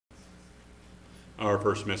Our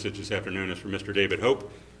first message this afternoon is from Mr. David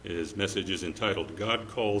Hope. His message is entitled, God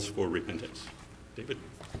Calls for Repentance. David?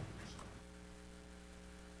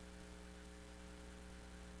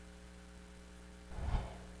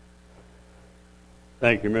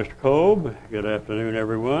 Thank you, Mr. Kolb. Good afternoon,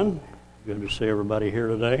 everyone. Good to see everybody here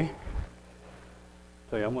today.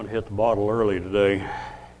 Tell you, I'm going to hit the bottle early today.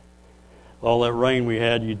 All that rain we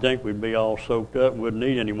had, you'd think we'd be all soaked up and wouldn't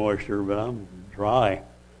need any moisture, but I'm dry.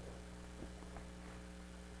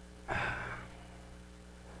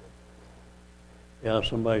 Yeah,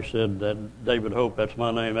 somebody said that David Hope, that's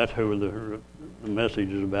my name, that's who the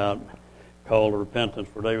message is about, call to repentance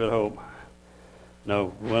for David Hope. No,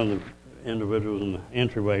 one of the individuals in the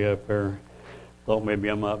entryway up there thought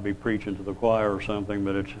maybe I might be preaching to the choir or something,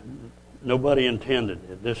 but it's nobody intended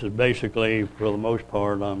it. This is basically, for the most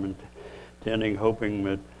part, I'm intending, hoping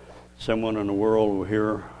that someone in the world will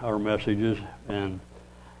hear our messages and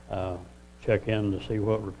check in to see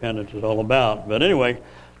what repentance is all about. But anyway,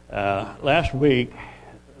 last week,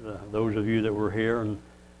 those of you that were here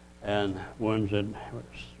and ones that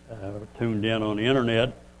tuned in on the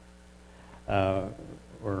internet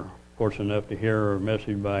were fortunate enough to hear a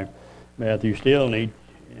message by Matthew Steele,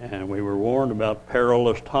 and we were warned about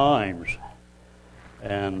perilous times.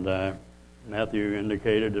 And Matthew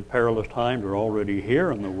indicated that perilous times are already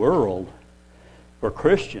here in the world for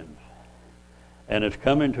Christians. And it's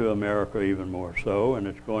coming to America even more so, and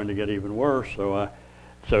it's going to get even worse. So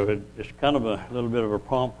it's kind of a little bit of a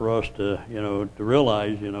prompt for us to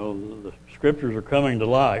realize, the Scriptures are coming to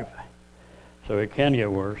life. So it can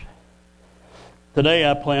get worse. Today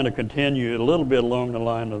I plan to continue a little bit along the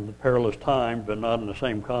line of the perilous times, but not in the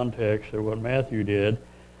same context of what Matthew did.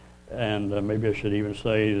 And maybe I should even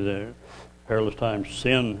say the perilous times,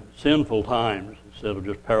 sinful times, instead of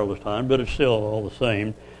just perilous times, but it's still all the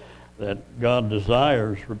same, that God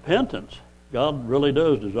desires repentance. God really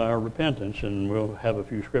does desire repentance, and we'll have a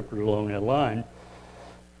few scriptures along that line.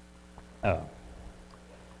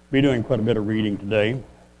 Be doing quite a bit of reading today.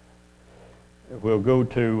 We'll go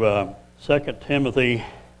to 2 Timothy,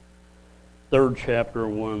 3rd chapter,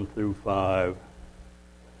 1 through 5.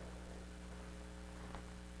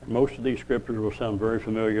 Most of these scriptures will sound very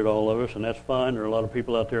familiar to all of us, and that's fine. There are a lot of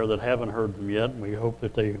people out there that haven't heard them yet, and we hope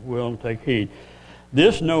that they will and take heed.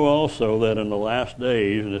 This know also that in the last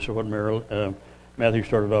days, and this is what Matthew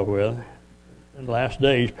started off with, in the last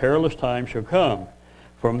days perilous times shall come.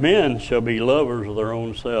 For men shall be lovers of their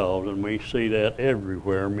own selves, and we see that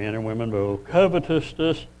everywhere, men and women both.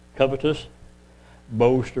 Covetous,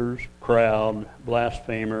 boasters, proud,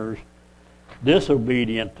 blasphemers,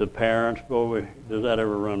 disobedient to parents. Boy, does that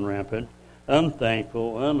ever run rampant.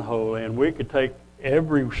 Unthankful, unholy, and we could take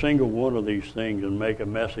every single one of these things and make a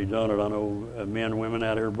message on it. I know men and women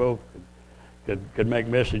out here both could make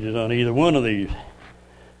messages on either one of these.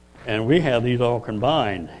 And we have these all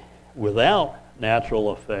combined without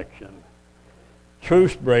natural affection.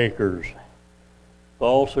 Truce breakers,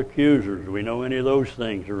 false accusers, we know any of those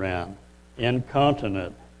things around.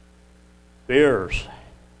 Incontinent, fierce,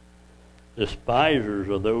 despisers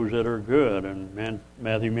of those that are good. And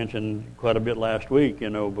Matthew mentioned quite a bit last week,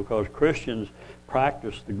 because Christians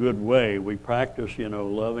practice the good way. We practice,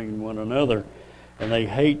 loving one another, and they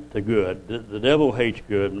hate the good. The devil hates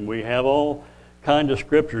good, and we have all kinds of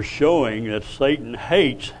scriptures showing that Satan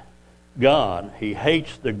hates God. He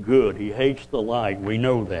hates the good. He hates the light. We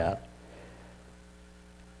know that.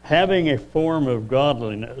 Having a form of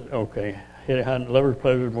godliness, lovers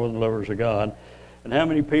pleasures more than lovers of God. And how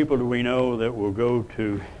many people do we know that will go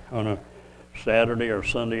to on a Saturday or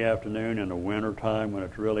Sunday afternoon in the wintertime when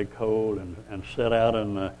it's really cold and sit out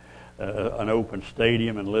in an open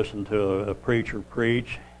stadium and listen to a preacher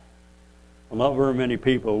preach? Well, not very many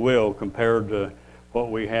people will, compared to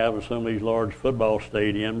what we have in some of these large football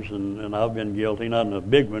stadiums. And I've been guilty, not in the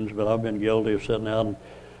big ones, but I've been guilty of sitting out in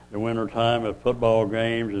the wintertime at football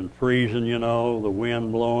games and freezing, the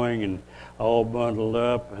wind blowing and all bundled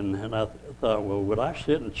up. And I thought, well, would I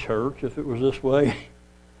sit in church if it was this way?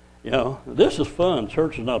 This is fun.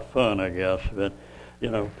 Church is not fun, I guess. But,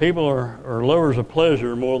 people are lovers of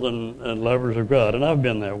pleasure more than lovers of God. And I've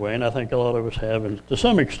been that way, and I think a lot of us have, and to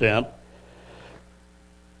some extent.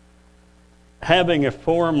 Having a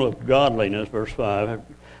form of godliness, verse 5,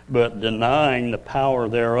 but denying the power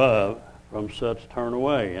thereof, from such turn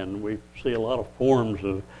away. And we see a lot of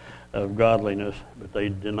forms of godliness, but they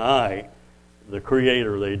deny the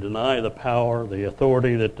Creator. They deny the power, the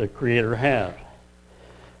authority that the Creator has.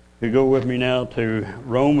 If you go with me now to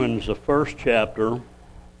Romans, the 1st chapter,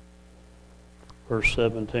 verse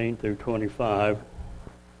 17 through 25.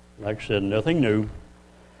 Like I said, nothing new.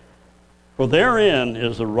 For therein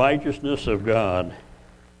is the righteousness of God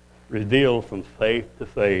revealed from faith to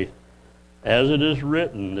faith, as it is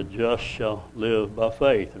written, the just shall live by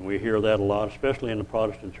faith. And we hear that a lot, especially in the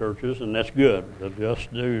Protestant churches, and that's good. The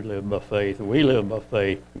just do live by faith, and we live by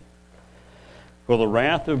faith. For the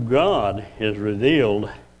wrath of God is revealed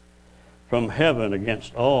from heaven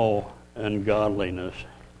against all ungodliness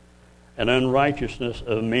and unrighteousness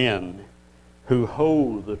of men who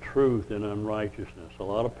hold the truth in unrighteousness. A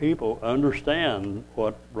lot of people understand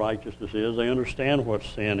what righteousness is. They understand what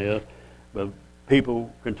sin is, but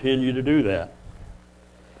people continue to do that.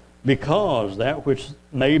 Because that which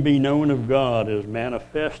may be known of God is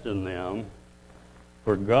manifest in them,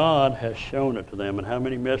 for God has shown it to them. And how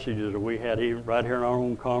many messages have we had even right here in our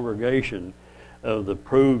own congregation of the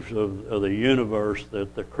proofs of the universe,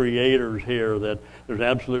 that the Creator's here, that there's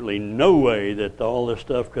absolutely no way that all this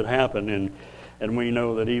stuff could happen. And we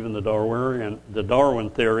know that even the Darwin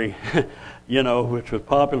theory, which was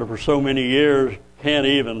popular for so many years, can't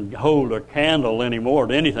even hold a candle anymore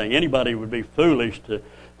to anything. Anybody would be foolish to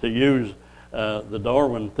use the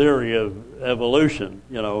Darwin theory of evolution,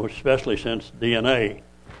 especially since DNA.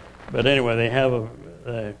 But anyway, they have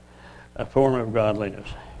a form of godliness.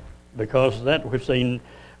 Because that which they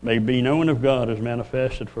may be known of God is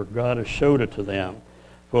manifested, for God has showed it to them.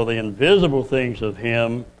 For the invisible things of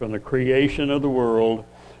Him from the creation of the world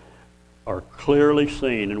are clearly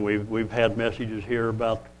seen. And we've had messages here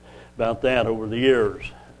about that over the years,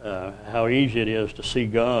 how easy it is to see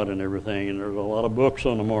God and everything. And there's a lot of books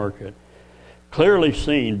on the market. Clearly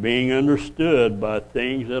seen, being understood by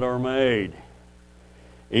things that are made,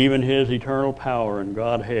 even His eternal power and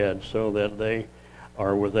Godhead, so that they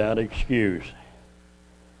are without excuse.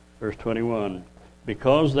 Verse 21,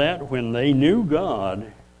 because that when they knew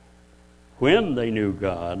God,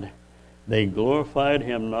 they glorified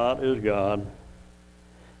Him not as God,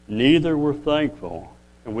 neither were thankful.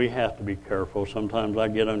 And we have to be careful. Sometimes I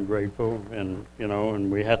get ungrateful, and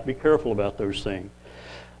we have to be careful about those things.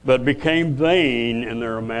 But became vain in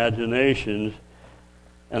their imaginations,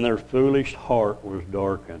 and their foolish heart was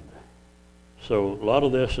darkened. So a lot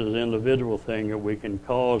of this is an individual thing that we can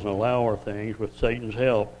cause and allow our things with Satan's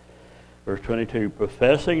help. Verse 22,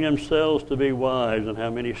 professing themselves to be wise, and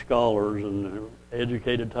how many scholars and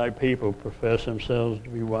educated type people profess themselves to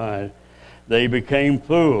be wise, they became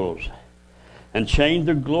fools, and changed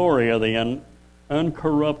the glory of the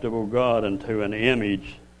uncorruptible God into an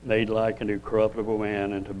image made like unto corruptible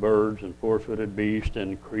man, and to birds and four-footed beasts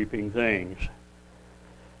and creeping things.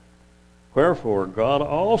 Wherefore God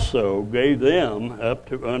also gave them up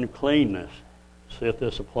to uncleanness. See if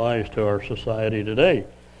this applies to our society today.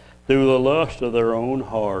 Through the lust of their own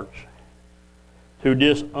hearts, to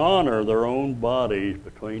dishonor their own bodies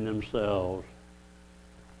between themselves,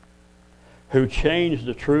 who changed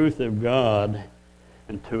the truth of God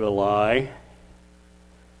into a lie,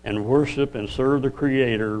 and worship and serve the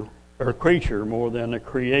creator more than the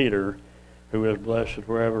Creator, who is blessed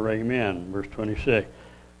forever. Amen. Verse 26.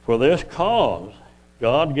 For this cause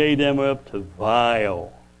God gave them up to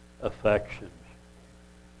vile affections.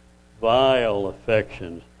 Vile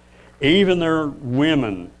affections. Even their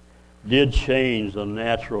women did change the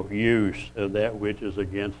natural use of that which is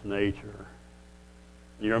against nature.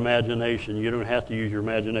 Your imagination, you don't have to use your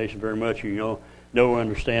imagination very much. You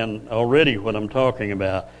understand already what I'm talking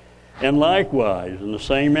about. And likewise, in the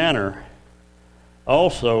same manner,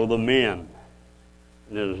 also the men.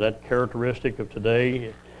 And is that characteristic of today?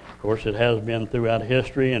 Of course, it has been throughout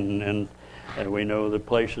history, and we know that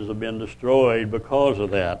places have been destroyed because of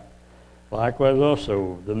that. Likewise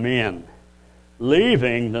also the men,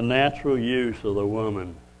 leaving the natural use of the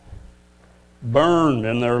woman, burned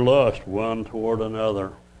in their lust one toward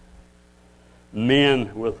another.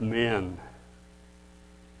 Men with men.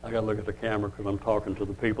 I got to look at the camera because I'm talking to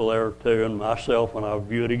the people there too, and myself when I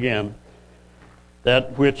view it again.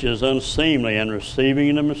 That which is unseemly, and receiving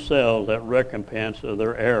in themselves that recompense of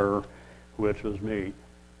their error, which was meat.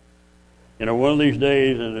 One of these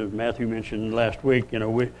days, and as Matthew mentioned last week,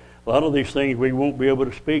 a lot of these things we won't be able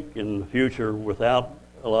to speak in the future without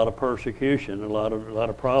a lot of persecution, a lot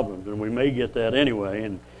of problems, and we may get that anyway.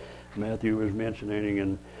 And Matthew was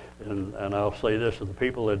mentioning, and I'll say this to the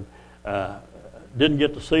people that didn't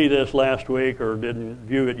get to see this last week or didn't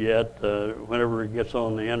view it yet. Whenever it gets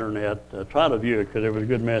on the internet, try to view it because it was a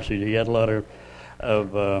good message. He had a lot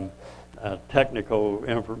of not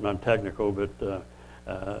technical, but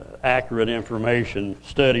accurate information,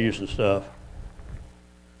 studies and stuff.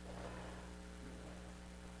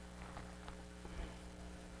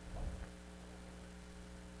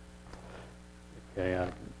 Okay,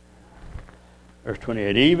 Verse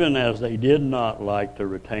 28, even as they did not like to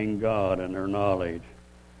retain God in their knowledge,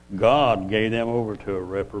 God gave them over to a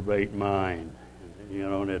reprobate mind. You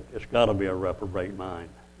know, and it's got to be a reprobate mind.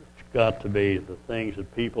 It's got to be the things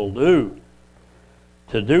that people do,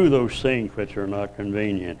 to do those things which are not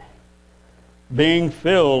convenient. Being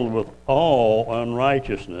filled with all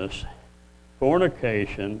unrighteousness,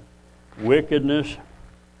 fornication, wickedness,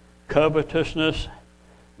 covetousness,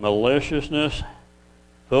 maliciousness,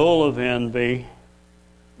 full of envy,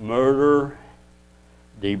 murder,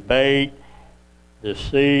 debate,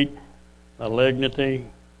 deceit, malignity,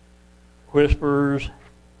 whisperers.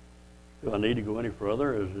 Do I need to go any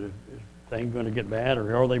further? Is things going to get bad,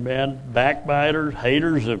 or are they bad? Backbiters,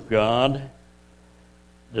 haters of God,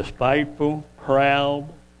 despiteful, proud,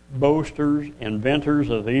 boasters, inventors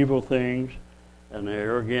of evil things, and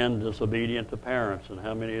they're again disobedient to parents. And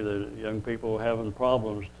how many of the young people are having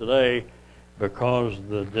problems today because of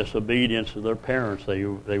the disobedience of their parents? They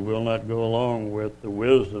will not go along with the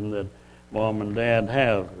wisdom that Mom and Dad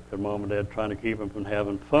have, because Mom and Dad are trying to keep them from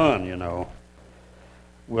having fun, you know.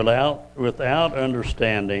 Without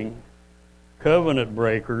understanding, covenant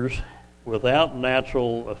breakers, without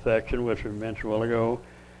natural affection, which we mentioned a while ago,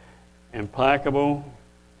 implacable,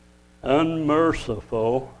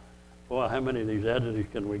 unmerciful. Boy, how many of these adjectives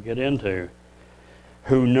can we get into?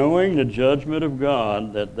 Who, knowing the judgment of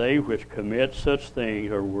God, that they which commit such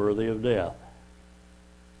things are worthy of death,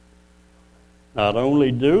 not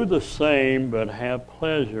only do the same, but have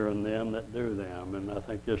pleasure in them that do them. And I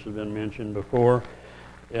think this has been mentioned before.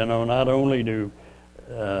 You know, not only do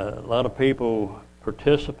a lot of people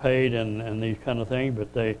participate in these kind of things,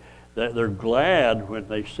 but they're glad when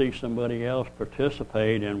they see somebody else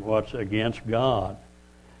participate in what's against God.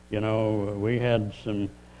 You know, we had some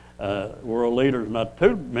world leaders not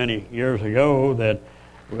too many years ago that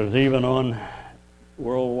was even on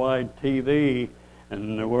worldwide TV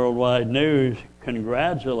and the worldwide news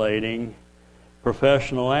congratulating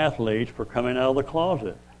professional athletes for coming out of the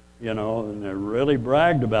closet. You know, and they really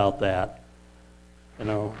bragged about that. You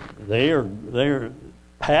know, they're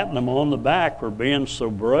patting them on the back for being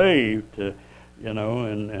so brave to, you know,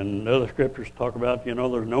 and other scriptures talk about, you know,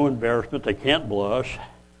 there's no embarrassment, they can't blush.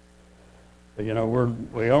 But, you know,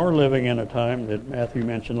 we are living in a time that Matthew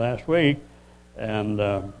mentioned last week, and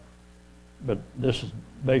but this is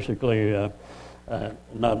basically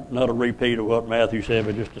not a repeat of what Matthew said,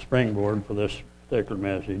 but just a springboard for this particular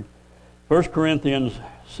message. 1 Corinthians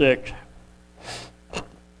 6,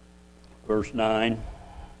 verse 9.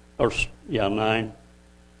 9.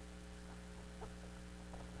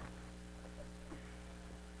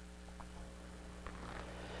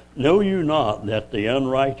 Know you not that the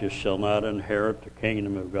unrighteous shall not inherit the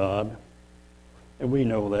kingdom of God? And we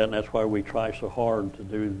know that, and that's why we try so hard to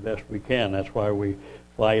do the best we can. That's why we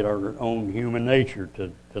fight our own human nature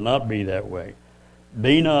to not be that way.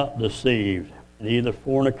 Be not deceived. Neither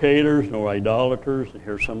fornicators, nor idolaters, and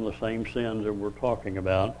here's some of the same sins that we're talking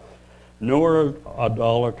about, nor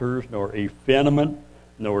idolaters, nor effeminate,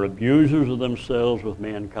 nor abusers of themselves with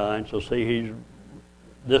mankind. So see,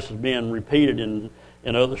 this is being repeated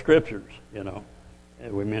in other scriptures, you know.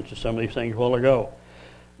 And we mentioned some of these things a while ago.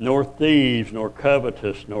 Nor thieves, nor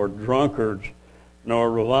covetous, nor drunkards, nor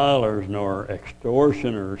revilers, nor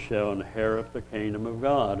extortioners shall inherit the kingdom of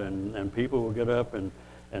God. And people will get up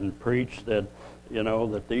and preach that, you know,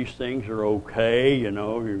 that these things are okay, you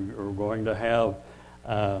know, you're going to have,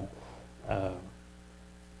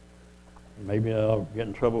 maybe I'll get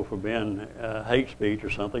in trouble for being hate speech or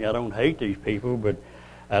something. I don't hate these people, but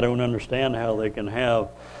I don't understand how they can have,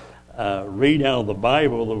 read out of the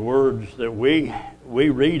Bible the words that we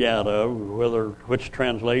read out of, which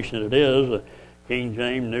translation it is, the King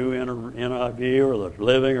James, New NIV, or the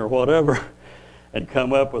Living, or whatever, and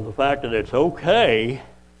come up with the fact that it's okay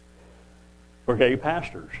for gay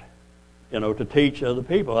pastors, you know, to teach other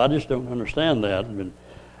people. I just don't understand that.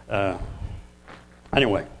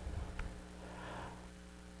 Anyway,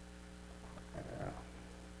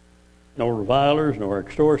 nor revilers, nor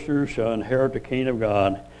extortioners shall inherit the kingdom of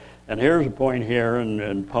God. And here's a point here,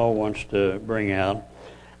 and Paul wants to bring out.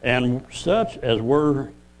 And such as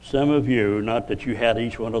were some of you, not that you had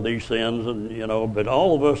each one of these sins, and you know, but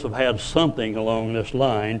all of us have had something along this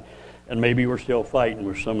line. And maybe we're still fighting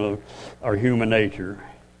with some of our human nature.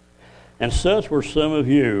 And such were some of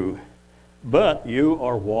you, but you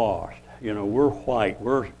are washed. You know, we're white.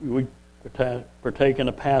 We partake in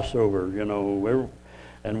the Passover, you know,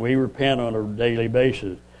 and we repent on a daily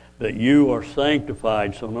basis. But you are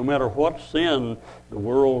sanctified. So no matter what sin the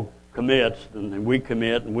world commits, and we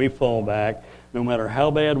commit, and we fall back, no matter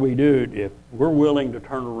how bad we do it, if we're willing to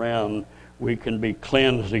turn around, we can be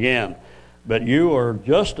cleansed again. but you are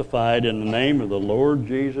justified in the name of the Lord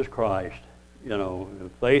Jesus Christ.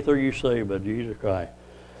 In faith are you saved by Jesus Christ,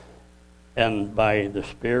 and by the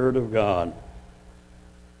Spirit of God.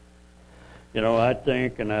 I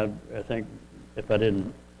think, and I think if I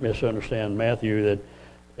didn't misunderstand Matthew, that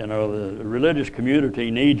the religious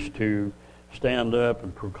community needs to stand up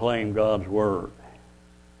and proclaim God's word.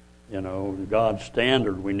 God's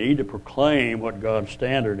standard. We need to proclaim what God's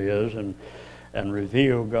standard is and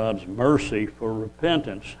reveal God's mercy for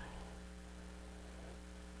repentance.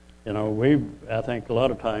 I think a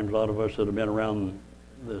lot of times, a lot of us that have been around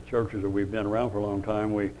the churches that we've been around for a long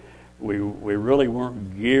time, we really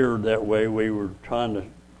weren't geared that way. We were trying to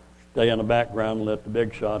stay in the background and let the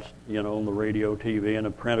big shots, on the radio, TV, and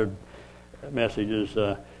the printed messages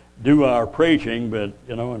do our preaching, but,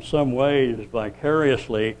 in some ways,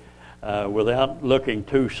 vicariously, without looking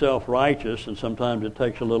too self-righteous, and sometimes it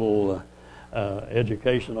takes a little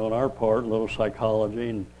education on our part, a little psychology,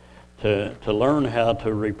 and to learn how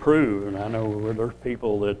to reprove. And I know there's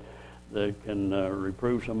people that can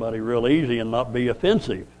reprove somebody real easy and not be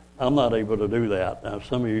offensive. I'm not able to do that. Now,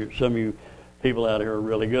 some of you people out here are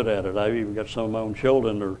really good at it. I've even got some of my own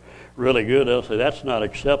children that are really good. They'll say, that's not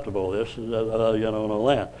acceptable, this is, and all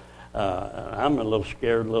that. I'm a little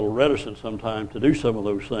scared, a little reticent sometimes to do some of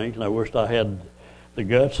those things, and I wished I had the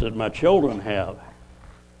guts that my children have.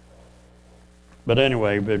 But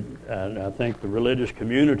anyway, I think the religious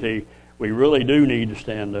community, we really do need to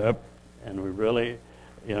stand up, and we really,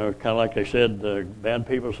 kind of like they said, bad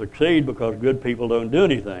people succeed because good people don't do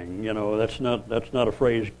anything. That's not a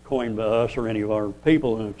phrase coined by us or any of our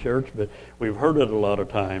people in the church, but we've heard it a lot of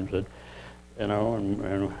times that,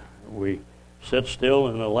 and we sit still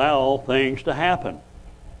and allow things to happen.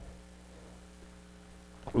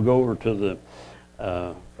 We'll go over to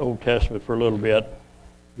the Old Testament for a little bit.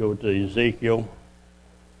 Go to Ezekiel.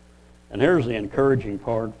 And here's the encouraging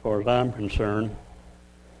part as far as I'm concerned.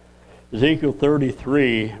 Ezekiel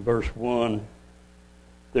 33, verse 1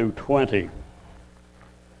 through 20.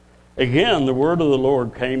 Again, the word of the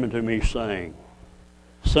Lord came unto me, saying,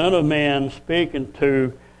 Son of man, speak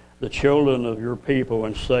unto the children of your people,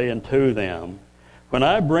 and say unto them, When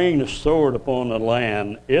I bring the sword upon the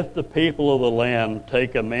land, if the people of the land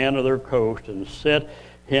take a man of their coast and set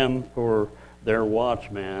him for their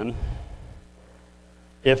watchman,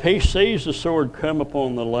 if he sees the sword come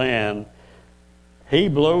upon the land, he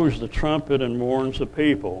blows the trumpet and warns the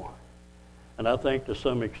people. And I think to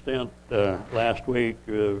some extent last week,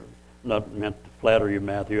 not meant to flatter you,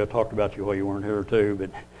 Matthew, I talked about you while you weren't here too,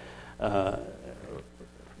 but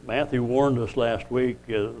Matthew warned us last week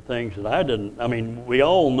things that I didn't. I mean, we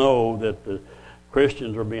all know that the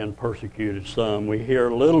Christians are being persecuted some. We hear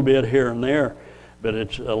a little bit here and there, but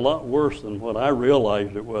it's a lot worse than what I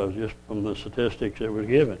realized it was just from the statistics that were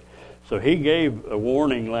given. So he gave a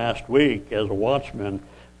warning last week as a watchman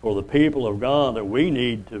for the people of God that we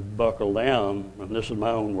need to buckle down, and this is my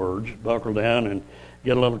own words, buckle down and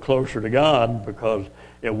get a little closer to God, because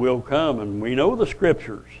it will come. And we know the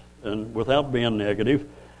Scriptures, and without being negative,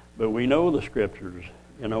 but we know the Scriptures.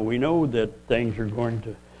 We know that things are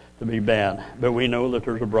going to be bad, but we know that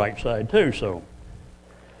there's a bright side too. So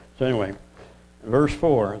anyway, verse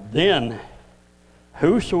 4, Then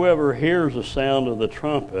whosoever hears the sound of the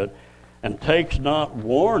trumpet and takes not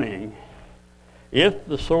warning, if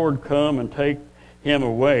the sword come and take him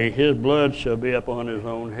away, his blood shall be upon his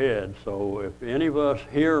own head. So if any of us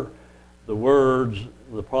hear the words,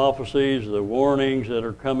 the prophecies, the warnings that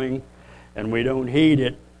are coming, and we don't heed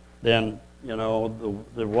it, then the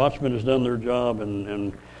watchman has done their job,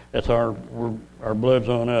 and that's our blood's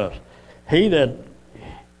on us. He heard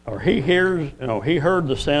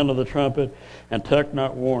the sound of the trumpet and took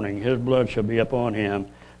not warning, his blood shall be upon him.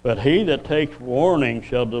 But he that takes warning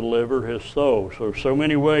shall deliver his soul. So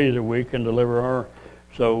many ways that we can deliver our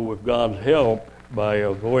soul with God's help, by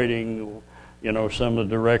avoiding, some of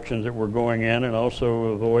the directions that we're going in, and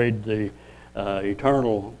also avoid the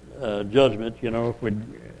eternal judgment, if we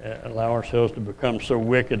allow ourselves to become so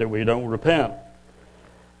wicked that we don't repent.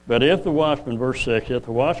 But if the watchman, verse 6, if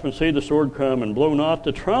the watchman see the sword come and blow not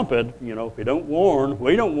the trumpet, if we don't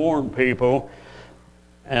warn people,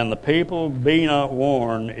 and the people be not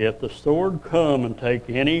warned, if the sword come and take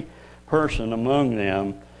any person among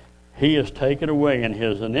them, he is taken away in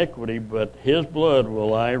his iniquity, but his blood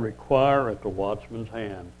will I require at the watchman's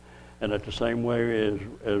hand. And it's the same way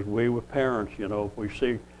as we with parents, if we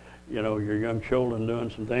see, your young children doing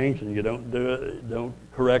some things and you don't do it, don't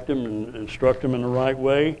correct them and instruct them in the right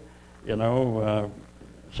way,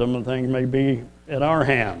 some of the things may be at our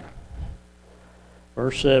hand.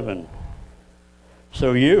 Verse 7,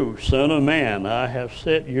 So you, son of man, I have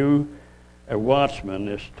set you a watchman.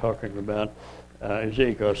 It's talking about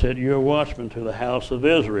Ezekiel. It said, "You're a watchman to the house of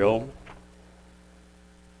Israel,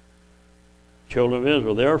 children of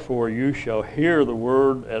Israel. Therefore you shall hear the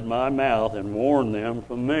word at my mouth and warn them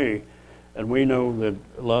from me." And we know that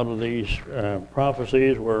a lot of these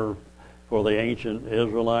prophecies were for the ancient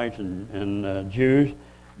Israelites and Jews,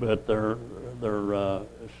 but they're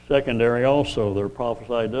secondary also. They're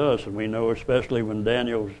prophesied to us, and we know especially when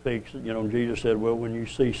Daniel speaks, Jesus said, "Well, when you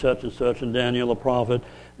see such and such in Daniel the prophet,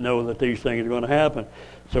 know that these things are going to happen."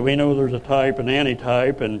 So we know there's a type and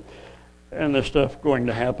antitype, and this stuff going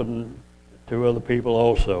to happen to other people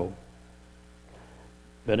also.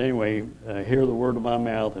 But anyway, hear the word of my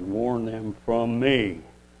mouth and warn them from me.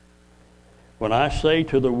 When I say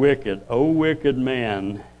to the wicked, O wicked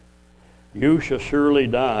man, you shall surely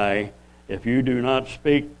die, if you do not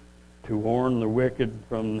speak to warn the wicked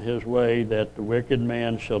from his way, that the wicked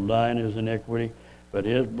man shall die in his iniquity, but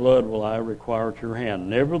his blood will I require at your hand.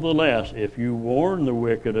 Nevertheless, if you warn the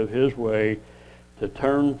wicked of his way to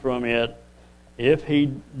turn from it, if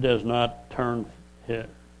he does not turn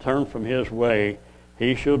from his way,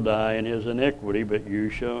 he shall die in his iniquity, but you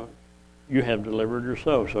have delivered your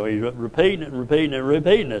soul. So he's repeating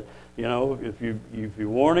it. If you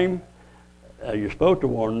warn him, you're supposed to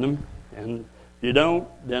warn them, and if you don't,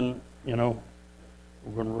 then we're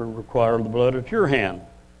going to require the blood at your hand.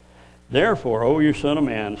 Therefore, O you son of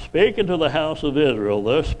man, speak unto the house of Israel,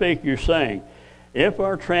 thus speak you, saying, if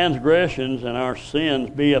our transgressions and our sins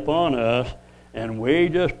be upon us, and we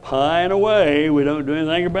just pine away, we don't do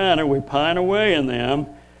anything about it, we pine away in them,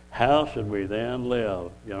 how should we then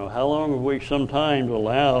live? How long have we sometimes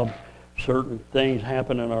allowed certain things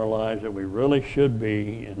happen in our lives that we really should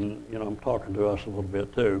be, and I'm talking to us a little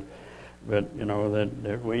bit too, but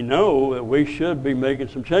that we know that we should be making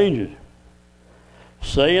some changes.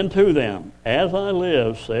 Saying to them, as I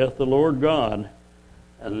live, saith the Lord God,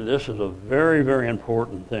 and this is a very, very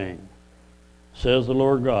important thing, says the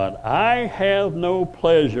Lord God, I have no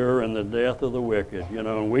pleasure in the death of the wicked.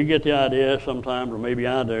 And we get the idea sometimes, or maybe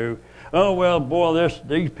I do, oh, well, boy,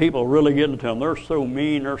 these people are really getting to them. They're so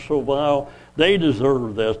mean, they're so vile. They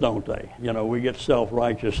deserve this, don't they? We get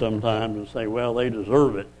self-righteous sometimes and say, well, they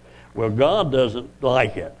deserve it. Well, God doesn't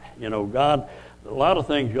like it. God, a lot of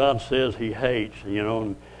things God says he hates,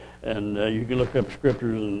 and you can look up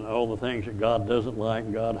scriptures and all the things that God doesn't like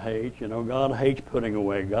and God hates. God hates putting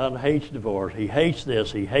away. God hates divorce. He hates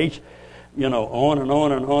this. He hates, on and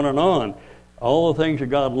on and on and on. All the things that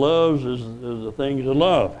God loves is the things of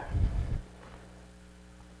love.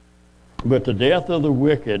 But the death of the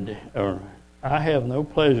wicked, I have no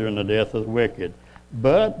pleasure in the death of the wicked,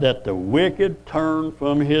 but that the wicked turn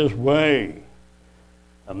from his way.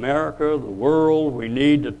 America, the world, we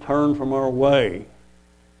need to turn from our way.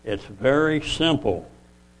 It's very simple.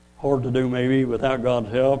 Hard to do maybe without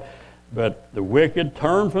God's help. But the wicked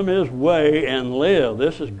turn from his way and live.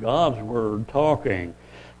 This is God's word talking.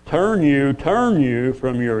 Turn you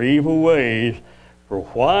from your evil ways, for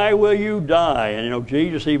why will you die? And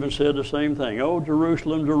Jesus even said the same thing. Oh,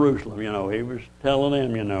 Jerusalem, Jerusalem. He was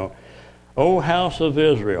telling them, O house of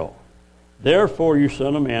Israel, therefore you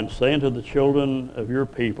son of man, say unto the children of your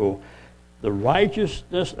people, the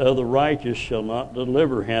righteousness of the righteous shall not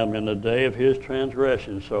deliver him in the day of his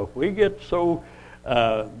transgression. So if we get so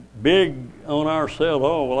big on ourselves,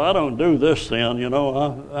 oh, well, I don't do this sin,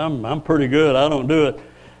 I'm pretty good, I don't do it.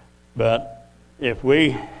 But if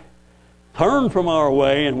we turn from our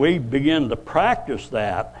way and we begin to practice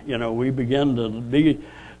that, we begin to be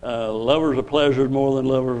lovers of pleasure more than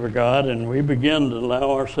lovers of God, and we begin to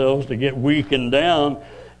allow ourselves to get weakened down,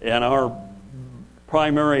 and our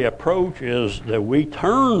primary approach is that we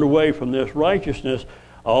turned away from this righteousness,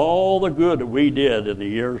 all the good that we did in the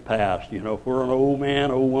years past. If we're an old man,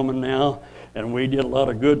 old woman now, and we did a lot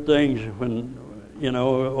of good things when,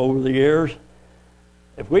 over the years,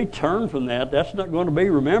 if we turn from that, that's not going to be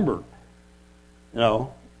remembered.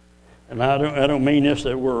 And I don't mean this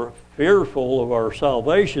that we're fearful of our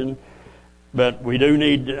salvation, but we do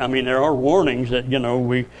need, there are warnings that,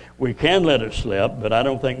 we can let it slip, but I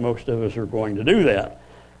don't think most of us are going to do that.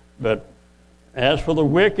 But as for the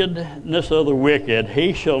wickedness of the wicked,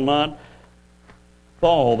 he shall not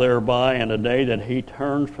fall thereby in the day that he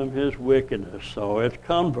turns from his wickedness. So it's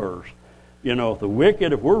converse. If the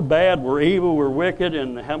wicked, if we're bad, we're evil, we're wicked,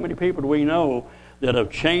 and how many people do we know that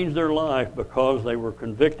have changed their life because they were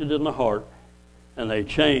convicted in the heart, and they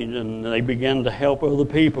changed, and they began to help other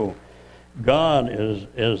people? God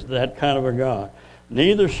is that kind of a God.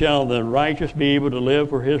 Neither shall the righteous be able to live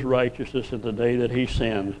for his righteousness in the day that he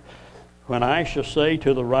sins. When I shall say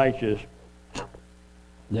to the righteous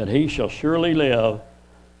that he shall surely live,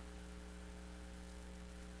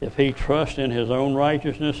 if he trusts in his own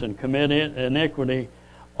righteousness and commit iniquity,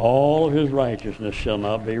 all of his righteousness shall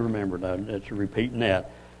not be remembered. It's repeating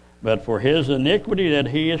that. But for his iniquity that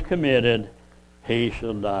he has committed, he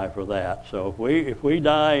shall die for that. So if we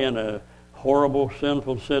die in a horrible,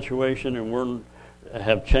 sinful situation and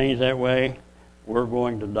have changed that way, we're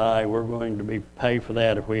going to die. We're going to be paid for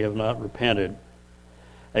that if we have not repented.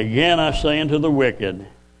 Again, I say unto the wicked,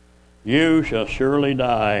 you shall surely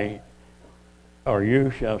die, or you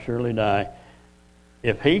shall surely die.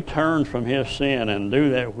 If he turns from his sin and do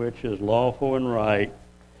that which is lawful and right,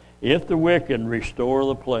 if the wicked restore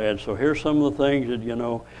the pledge. So here's some of the things that,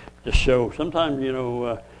 to show. Sometimes,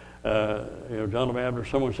 John the Baptist,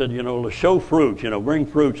 someone said, to show fruits, bring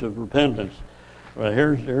fruits of repentance. Well,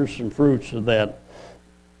 here's some fruits of that.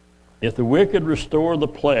 If the wicked restore the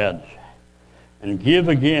pledge and give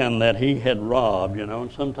again that he had robbed,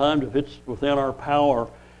 and sometimes if it's within our power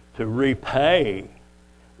to repay,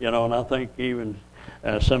 and I think even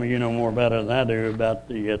some of you know more about it than I do, about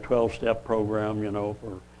the 12-step program,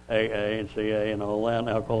 for AA and CA and all that,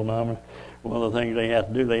 Alcohol Anonymous. One of the things they have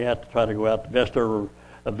to do, they have to try to go out to the best of their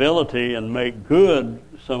ability and make good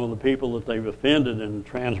some of the people that they've offended and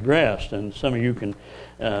transgressed. And some of you can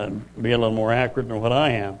be a little more accurate than what I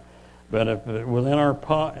am. But if within our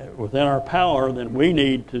power, then we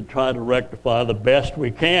need to try to rectify the best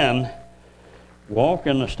we can, walk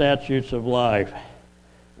in the statutes of life.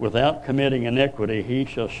 Without committing iniquity, he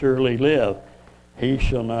shall surely live. He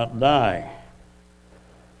shall not die.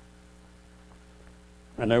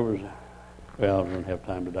 And there was, I don't have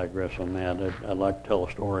time to digress on that. I'd like to tell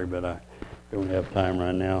a story, but I don't have time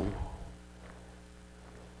right now.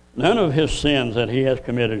 None of his sins that he has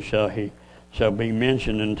committed shall be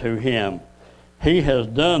mentioned unto him. He has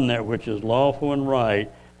done that which is lawful and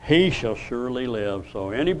right. He shall surely live.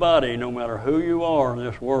 So anybody, no matter who you are in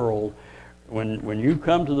this world, when you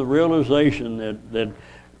come to the realization that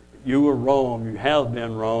you were wrong, you have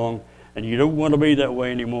been wrong, and you don't want to be that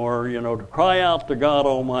way anymore, to cry out to God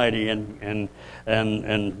Almighty and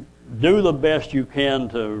do the best you can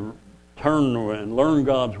to turn and learn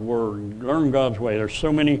God's Word, learn God's way. There's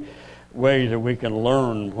so many ways that we can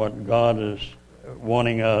learn what God is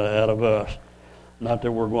wanting out of us. Not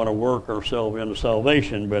that we're going to work ourselves into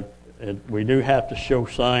salvation, but we do have to show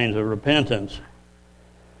signs of repentance.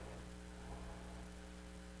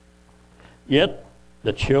 Yet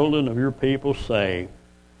the children of your people say,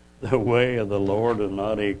 the way of the Lord is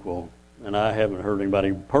not equal. And I haven't heard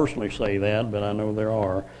anybody personally say that, but I know there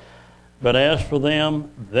are. But as for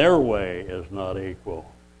them, their way is not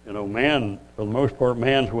equal. Man, for the most part,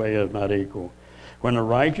 man's way is not equal. When the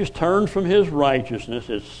righteous turns from his righteousness,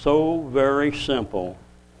 it's so very simple.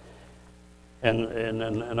 And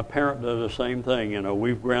a parent does the same thing.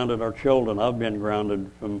 We've grounded our children. I've been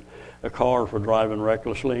grounded from a car for driving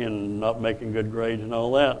recklessly and not making good grades and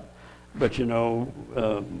all that. But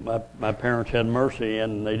my parents had mercy,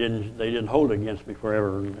 and they didn't hold it against me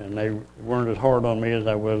forever, and they weren't as hard on me as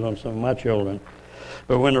I was on some of my children.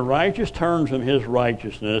 But when the righteous turns from his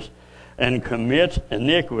righteousness and commits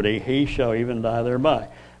iniquity, he shall even die thereby.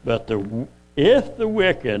 But if the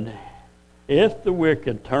wicked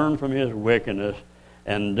turn from his wickedness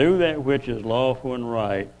and do that which is lawful and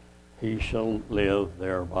right, he shall live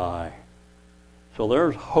thereby. So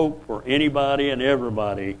there's hope for anybody and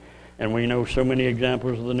everybody. And we know so many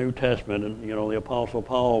examples of the New Testament. And, the Apostle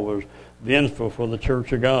Paul was vengeful for the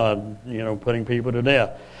church of God, putting people to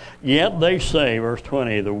death. Yet they say, verse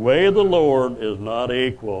 20, the way of the Lord is not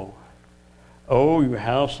equal. O you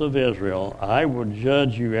house of Israel, I will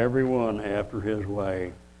judge you every one after his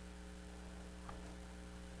way.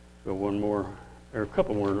 So a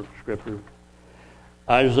couple more scriptures.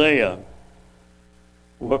 Isaiah,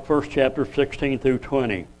 first chapter 16 through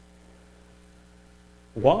 20.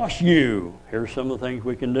 Wash you, here's some of the things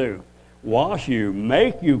we can do. Wash you,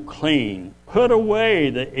 make you clean, put away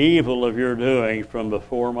the evil of your doing from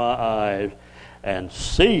before my eyes, and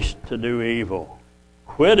cease to do evil.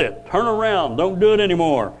 Quit it, turn around, don't do it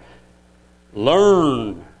anymore.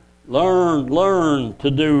 Learn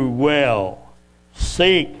to do well.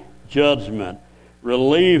 Seek judgment,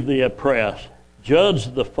 relieve the oppressed,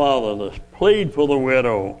 judge the fatherless, plead for the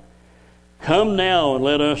widow. Come now and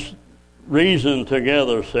let us reason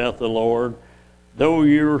together, saith the Lord. Though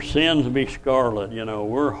your sins be scarlet,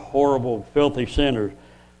 we're horrible, filthy sinners,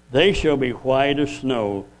 they shall be white as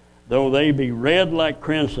snow. Though they be red like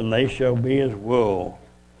crimson, they shall be as wool.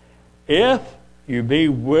 If you be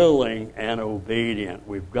willing and obedient,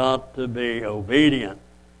 we've got to be obedient.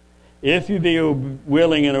 If you be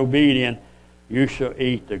willing and obedient, you shall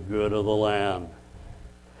eat the good of the land.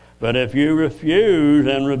 But if you refuse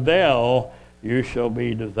and rebel, you shall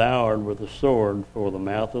be devoured with the sword, for the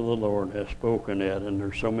mouth of the Lord has spoken it. And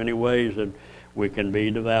there's so many ways that we can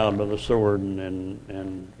be devoured by the sword,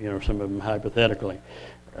 and you know, some of them hypothetically.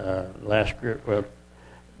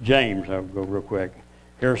 James, I'll go real quick.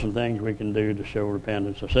 Here are some things we can do to show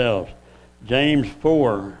repentance ourselves. James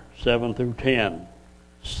 4, 7 through 10.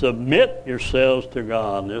 Submit yourselves to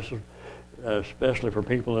God. And this is especially for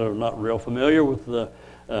people that are not real familiar with the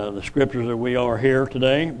scriptures that we are here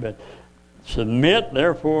today. But submit,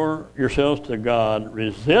 therefore, yourselves to God.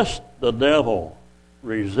 Resist the devil.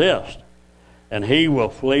 Resist. And he will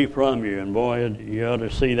flee from you. And boy, you ought to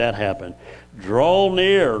see that happen. Draw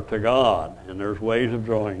near to God. And there's ways of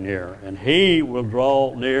drawing near. And he will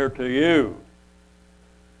draw near to you.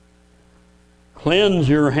 Cleanse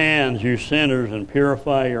your hands, you sinners, and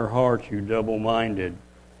purify your hearts, you double-minded.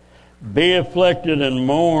 Be afflicted and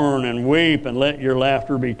mourn and weep, and let your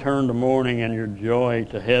laughter be turned to mourning and your joy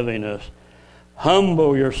to heaviness.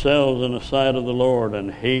 Humble yourselves in the sight of the Lord,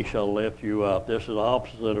 and he shall lift you up. This is the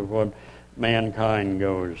opposite of what mankind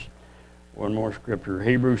goes. One more scripture,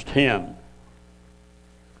 Hebrews 10,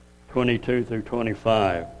 22 through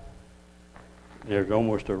 25. There's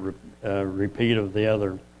almost a repeat of the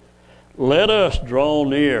other. Let us draw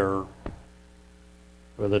near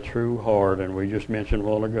with a true heart, and we just mentioned a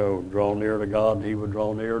while ago, draw near to God and he would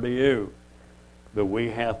draw near to you. But we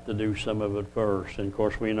have to do some of it first. And of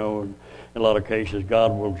course we know in a lot of cases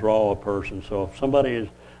God will draw a person. So if somebody is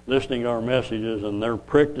listening to our messages and they're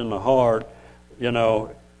pricked in the heart, you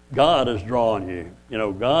know, God is drawing you. You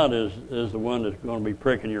know, God is the one that's going to be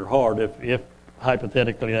pricking your heart if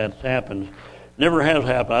hypothetically that happens. Never has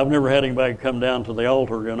happened. I've never had anybody come down to the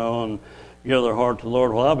altar, you know, and give their heart to the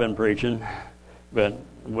Lord while I've been preaching. But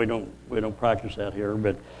we don't practice that here.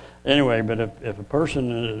 But anyway, but if a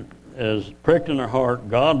person is pricked in their heart,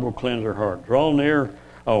 God will cleanse their heart.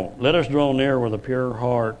 Let us draw near with a pure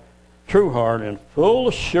heart, true heart, and full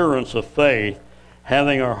assurance of faith,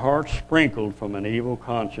 having our hearts sprinkled from an evil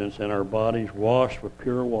conscience and our bodies washed with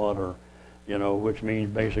pure water. You know, which means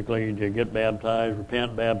basically to get baptized,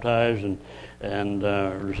 repent, baptized, and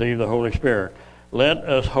receive the Holy Spirit. Let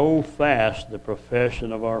us hold fast the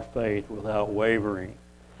profession of our faith without wavering,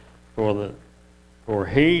 for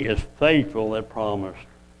he is faithful that promised.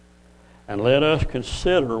 And let us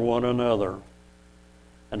consider one another.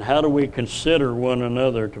 And how do we consider one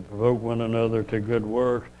another to provoke one another to good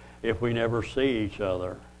works if we never see each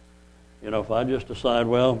other? You know, if I just decide,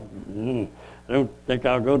 well, I don't think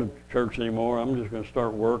I'll go to church anymore, I'm just going to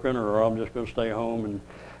start working, or I'm just going to stay home and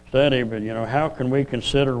study. But, you know, how can we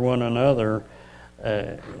consider one another?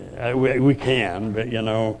 We can, but, you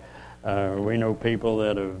know, we know people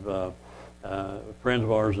that have, friends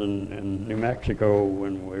of ours in New Mexico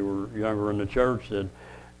when we were younger in the church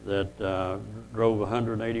that drove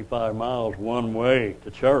 185 miles one way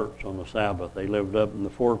to church on the Sabbath. They lived up in the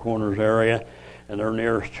Four Corners area, and their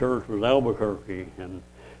nearest church was Albuquerque. And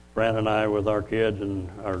Brad and I, with our kids, and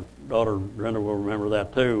our daughter Brenda will remember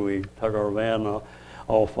that too, we took our van,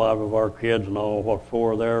 all five of our kids and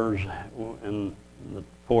four of theirs, and the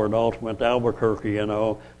four adults went to Albuquerque, you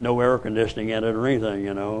know, no air conditioning in it or anything,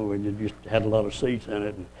 you know, we just had a lot of seats in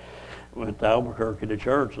it, and went to Albuquerque to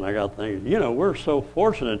church. And I got thinking, you know, we're so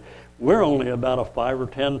fortunate. We're only about a 5 or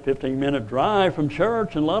 10, 15-minute drive from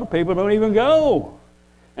church, and a lot of people don't even go.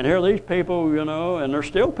 And here are these people, you know, and there's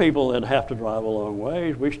still people that have to drive a long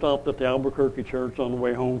ways. We stopped at the Albuquerque church on the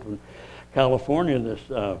way home from California this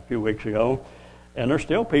few weeks ago, and there's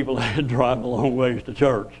still people that drive a long ways to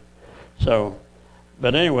church. So,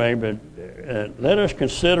 but anyway, let us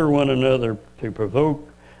consider one another to provoke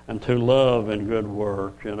and to love and good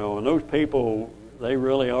work, you know. And those people, they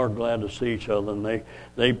really are glad to see each other, and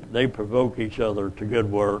they provoke each other to good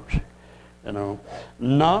works. You know,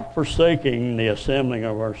 not forsaking the assembling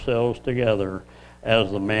of ourselves together,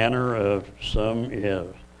 as the manner of some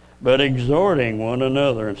is, but exhorting one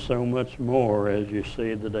another, and so much more as you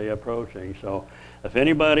see the day approaching. So, if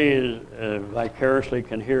anybody is vicariously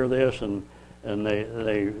can hear this and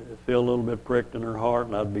they feel a little bit pricked in their heart,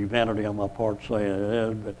 and I'd be vanity on my part saying it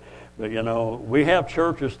is, but you know, we have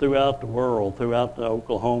churches throughout the world, throughout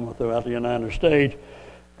Oklahoma, throughout the United States,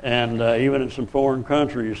 and even in some foreign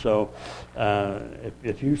countries. So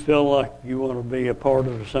if you feel like you want to be a part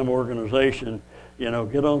of some organization, you know,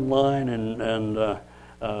 get online and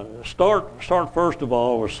start first of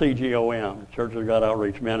all with CGOM, Church of God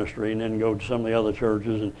Outreach Ministry, and then go to some of the other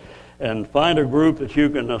churches and find a group that you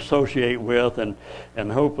can associate with,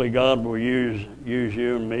 and hopefully God will use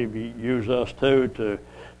you and maybe use us too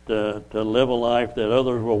to live a life that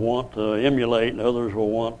others will want to emulate and others will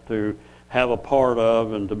want to have a part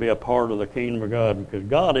of and to be a part of the kingdom of God, because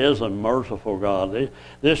God is a merciful God.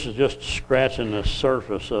 This is just scratching the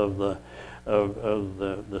surface of the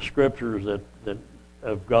scriptures that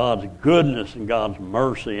of God's goodness and God's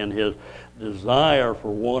mercy and His desire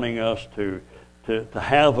for wanting us to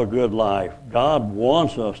have a good life. God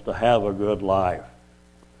wants us to have a good life.